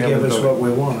 Sure, if they give us what we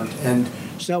want. And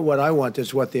it's not what I want,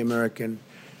 it's what the American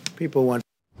people want.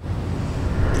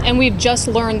 And we've just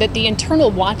learned that the internal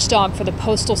watchdog for the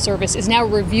Postal Service is now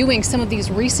reviewing some of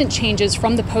these recent changes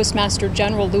from the Postmaster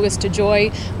General, Louis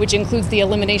DeJoy, which includes the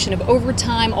elimination of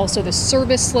overtime, also the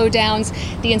service slowdowns.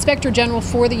 The Inspector General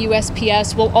for the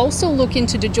USPS will also look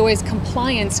into DeJoy's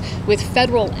compliance with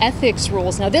federal ethics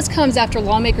rules. Now, this comes after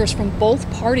lawmakers from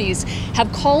both parties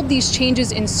have called these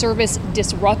changes in service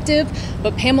disruptive,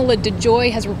 but Pamela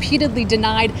DeJoy has repeatedly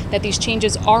denied that these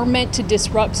changes are meant to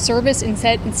disrupt service.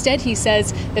 Instead, he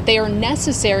says that they are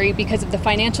necessary because of the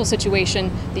financial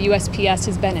situation the USPS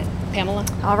has been in. Pamela?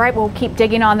 All right, we'll keep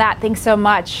digging on that. Thanks so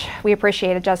much. We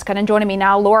appreciate it, Jessica. And joining me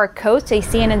now, Laura Coates, a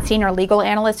CNN senior legal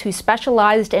analyst who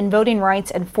specialized in voting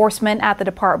rights enforcement at the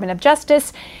Department of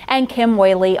Justice, and Kim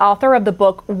Whaley, author of the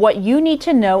book, What You Need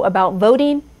to Know About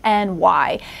Voting and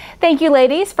Why. Thank you,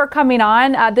 ladies, for coming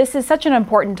on. This is such an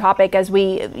important topic as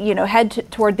we, head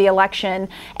toward the election.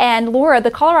 And Laura, the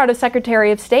Colorado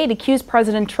Secretary of State accused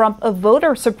President Trump of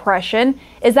voter suppression.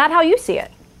 Is that how you see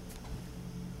it?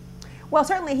 Well,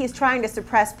 certainly he's trying to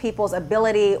suppress people's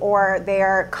ability or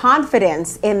their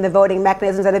confidence in the voting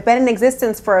mechanisms that have been in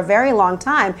existence for a very long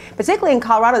time. Particularly in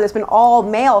Colorado, there's been all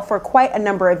mail for quite a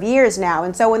number of years now.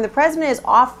 And so when the president is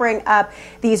offering up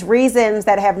these reasons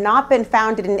that have not been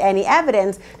founded in any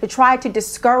evidence to try to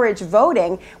discourage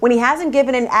voting, when he hasn't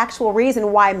given an actual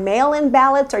reason why mail-in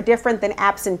ballots are different than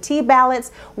absentee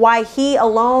ballots, why he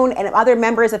alone and other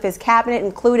members of his cabinet,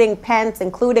 including Pence,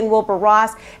 including Wilbur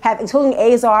Ross, including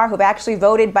Azar, who've actually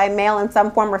voted by mail in some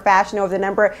form or fashion over the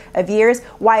number of years,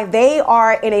 why they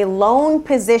are in a lone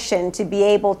position to be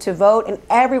able to vote and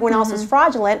everyone else is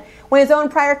fraudulent when his own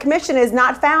prior commission has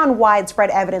not found widespread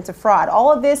evidence of fraud.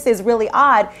 All of this is really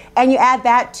odd. And you add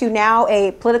that to now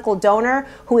a political donor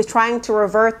who is trying to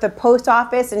revert the post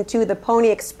office into the Pony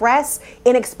Express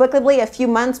inexplicably a few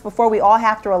months before we all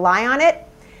have to rely on it.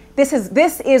 This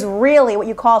is really what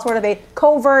you call sort of a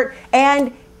covert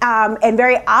and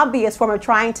very obvious form of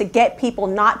trying to get people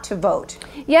not to vote.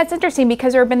 Yeah, it's interesting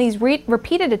because there have been these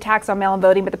repeated attacks on mail-in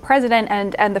voting, but the president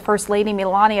and the First Lady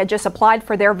Melania just applied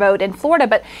for their vote in Florida.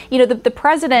 But, the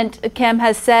president, Kim,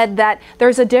 has said that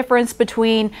there's a difference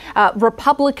between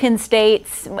Republican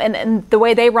states and the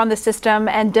way they run the system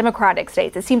and Democratic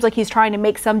states. It seems like he's trying to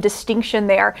make some distinction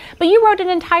there. But you wrote an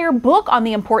entire book on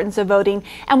the importance of voting,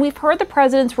 and we've heard the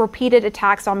president's repeated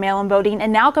attacks on mail-in voting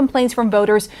and now complaints from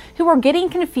voters who are getting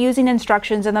confusing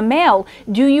instructions in the mail.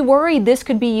 Do you worry this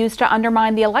could be used to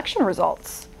undermine the election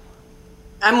results?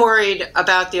 I'm worried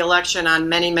about the election on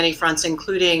many, many fronts,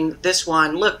 including this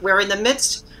one. Look, we're in the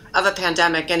midst of a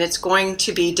pandemic, and it's going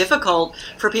to be difficult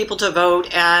for people to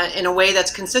vote in a way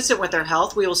that's consistent with their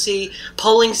health. We will see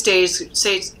polling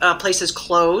places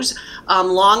close,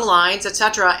 long lines,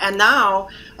 etc. And now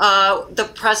the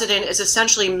president is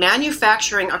essentially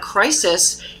manufacturing a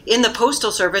crisis in the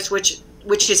Postal Service, which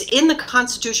is in the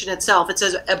Constitution itself. It's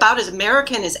about as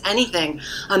American as anything,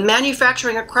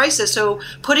 manufacturing a crisis. So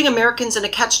putting Americans in a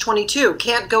catch-22,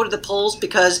 can't go to the polls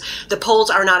because the polls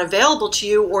are not available to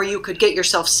you, or you could get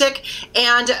yourself sick.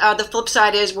 And the flip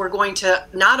side is we're going to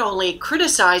not only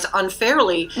criticize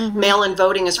unfairly mail-in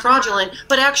voting as fraudulent,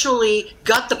 but actually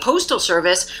gut the Postal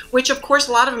Service, which of course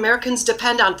a lot of Americans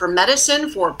depend on for medicine,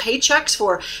 for paychecks,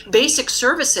 for basic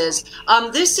services.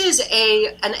 This is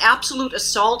an absolute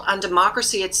assault on democracy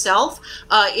itself.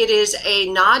 It is a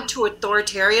nod to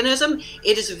authoritarianism.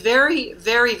 It is very,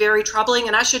 very, very troubling.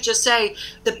 And I should just say,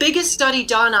 the biggest study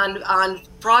done on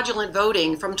fraudulent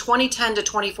voting from 2010 to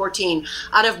 2014,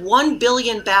 out of 1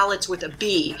 billion ballots with a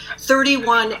B,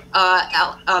 31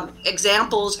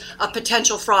 examples of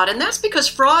potential fraud. And that's because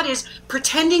fraud is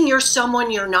pretending you're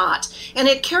someone you're not. And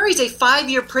it carries a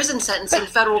 5-year prison sentence in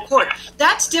federal court.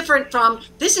 That's different from,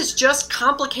 this is just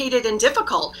complicated and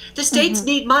difficult. The states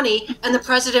need money, and the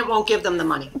president won't give them the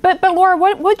money. But Laura,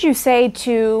 what would you say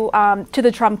to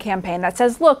the Trump campaign that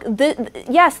says, look,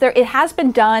 yes, it has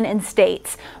been done in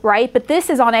states, right? But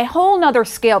this is on a whole nother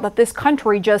scale that this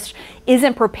country just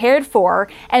isn't prepared for.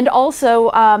 And also,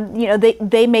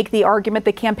 they make the argument,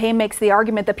 the campaign makes the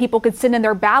argument that people could send in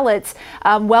their ballots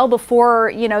well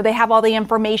before, they have all the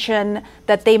information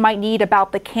that they might need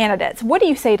about the candidates. What do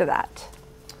you say to that?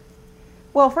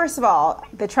 Well, first of all,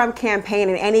 the Trump campaign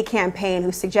and any campaign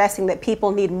who's suggesting that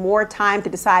people need more time to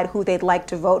decide who they'd like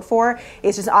to vote for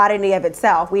is just oddity of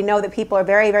itself. We know that people are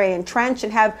very, very entrenched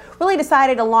and have really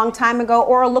decided a long time ago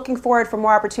or are looking forward for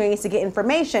more opportunities to get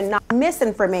information, not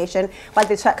misinformation like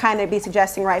they kind of be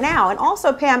suggesting right now. And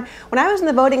also, Pam, when I was in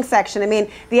the voting section, I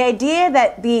mean, the idea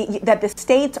that the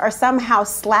states are somehow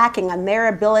slacking on their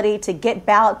ability to get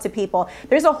ballots to people,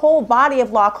 there's a whole body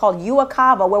of law called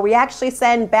UACAVA where we actually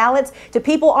send ballots to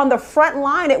people on the front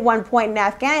line at one point in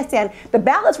Afghanistan. The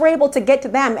ballots were able to get to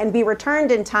them and be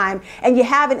returned in time. And you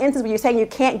have an instance where you're saying you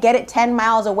can't get it 10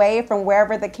 miles away from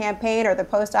wherever the campaign or the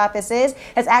post office is.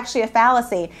 That's actually a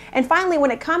fallacy. And finally,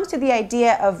 when it comes to the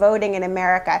idea of voting in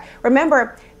America,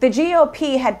 remember, the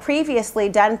GOP had previously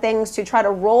done things to try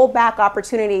to roll back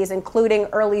opportunities, including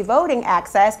early voting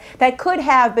access, that could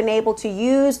have been able to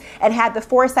use and had the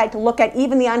foresight to look at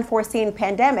even the unforeseen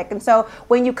pandemic. And so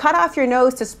when you cut off your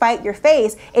nose to spite your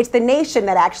face, it's the nation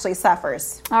that actually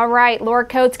suffers. All right, Laura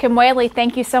Coates, Kim Whaley,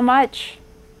 thank you so much.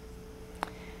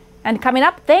 And coming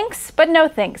up, thanks, but no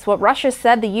thanks. What Russia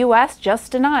said the U.S.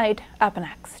 just denied. Up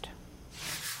next.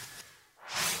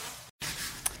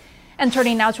 And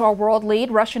turning now to our world lead,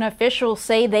 Russian officials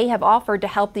say they have offered to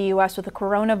help the U.S. with the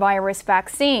coronavirus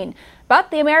vaccine.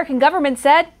 But the American government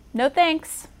said, no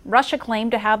thanks. Russia claimed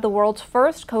to have the world's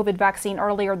first COVID vaccine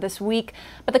earlier this week,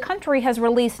 but the country has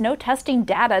released no testing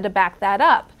data to back that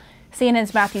up.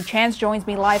 CNN's Matthew Chance joins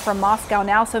me live from Moscow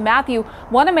now. So Matthew,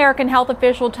 one American health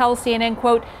official tells CNN,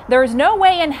 quote, "There's no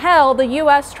way in hell the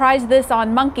U.S. tries this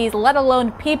on monkeys, let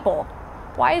alone people."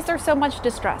 Why is there so much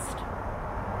distrust?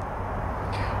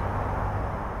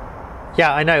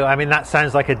 Yeah, I know. I mean, that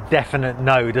sounds like a definite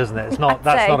no, doesn't it? It's not.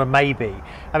 That's not a maybe.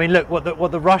 I mean, look, what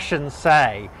the Russians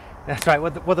say. That's right.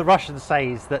 What the Russians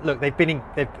say is that, look, they've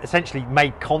essentially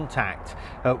made contact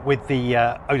with the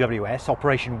OWS,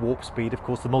 Operation Warp Speed, of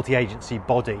course, the multi-agency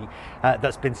body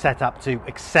that's been set up to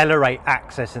accelerate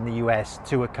access in the US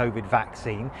to a COVID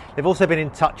vaccine. They've also been in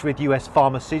touch with US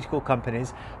pharmaceutical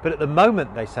companies, but at the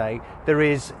moment, they say, there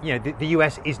is, the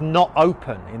US is not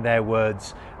open, in their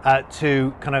words,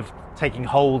 to kind of taking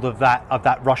hold of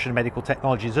that Russian medical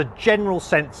technology. There's a general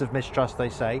sense of mistrust, they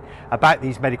say, about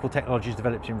these medical technologies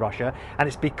developed in Russia, and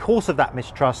it's because of that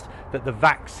mistrust that the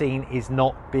vaccine is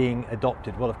not being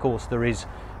adopted. Well, of course, there is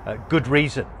good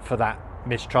reason for that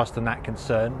mistrust and that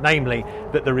concern, namely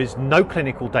that there is no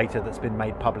clinical data that's been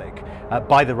made public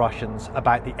by the Russians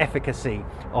about the efficacy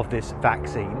of this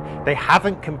vaccine. They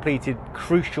haven't completed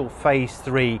crucial phase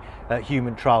 3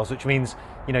 human trials, which means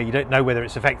you don't know whether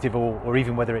it's effective or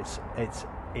even whether it's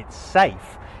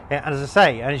safe. And as I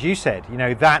say, and as you said,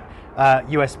 that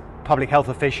US public health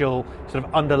official sort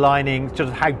of underlining sort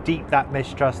of how deep that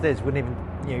mistrust is, wouldn't even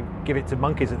give it to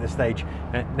monkeys at this stage,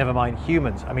 never mind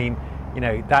humans. I mean,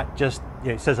 that just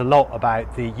says a lot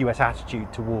about the US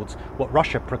attitude towards what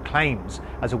Russia proclaims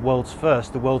as the world's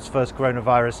first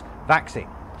coronavirus vaccine.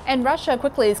 And Russia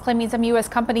quickly is claiming some US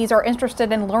companies are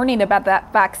interested in learning about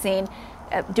that vaccine.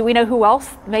 Do we know who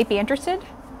else may be interested?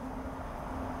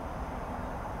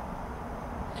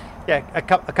 Yeah, a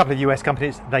couple of US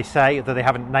companies, they say, that they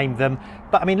haven't named them.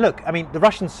 But I mean, look, the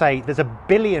Russians say there's 1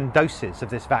 billion doses of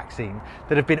this vaccine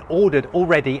that have been ordered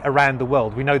already around the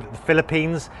world. We know that the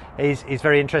Philippines is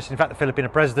very interested. In fact, the Filipino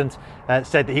president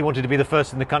said that he wanted to be the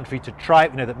first in the country to try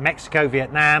it. We know that Mexico,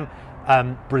 Vietnam,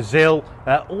 Brazil,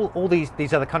 all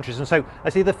these other countries. And so I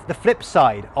see the flip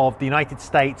side of the United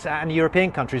States and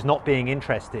European countries not being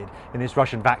interested in this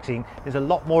Russian vaccine is a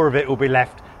lot more of it will be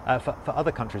left for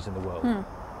other countries in the world.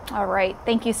 All right.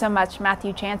 Thank you so much,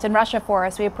 Matthew Chance, in Russia for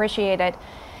us. We appreciate it.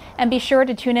 And be sure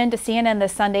to tune in to CNN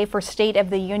this Sunday for State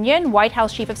of the Union. White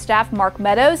House Chief of Staff Mark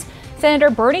Meadows, Senator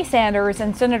Bernie Sanders,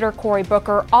 and Senator Cory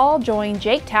Booker all join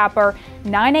Jake Tapper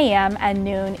 9 a.m. and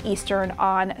noon Eastern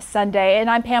on Sunday. And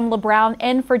I'm Pamela Brown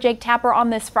in for Jake Tapper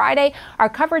on this Friday. Our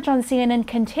coverage on CNN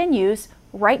continues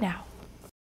right now.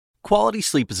 Quality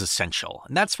sleep is essential,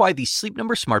 and that's why the Sleep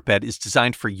Number Smart Bed is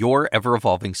designed for your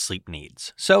ever-evolving sleep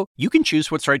needs. So you can choose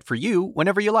what's right for you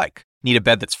whenever you like. Need a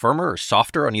bed that's firmer or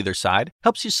softer on either side?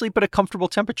 Helps you sleep at a comfortable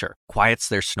temperature. Quiets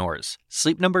their snores.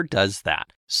 Sleep Number does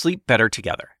that. Sleep better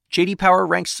together. J.D. Power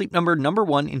ranks Sleep Number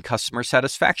 #1 in customer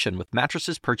satisfaction with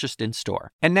mattresses purchased in-store.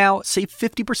 And now, save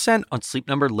 50% on Sleep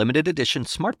Number limited edition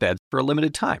smart beds for a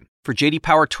limited time. For J.D.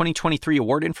 Power 2023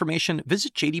 award information,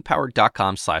 visit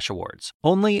jdpower.com/awards.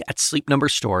 Only at Sleep Number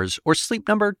stores or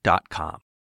sleepnumber.com.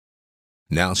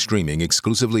 Now streaming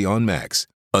exclusively on Max,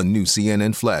 a new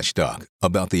CNN flash doc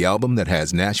about the album that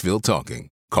has Nashville talking,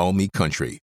 Call Me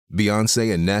Country.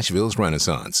 Beyoncé and Nashville's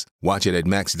Renaissance. Watch it at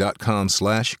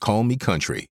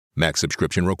max.com/callmecountry. Max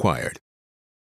subscription required.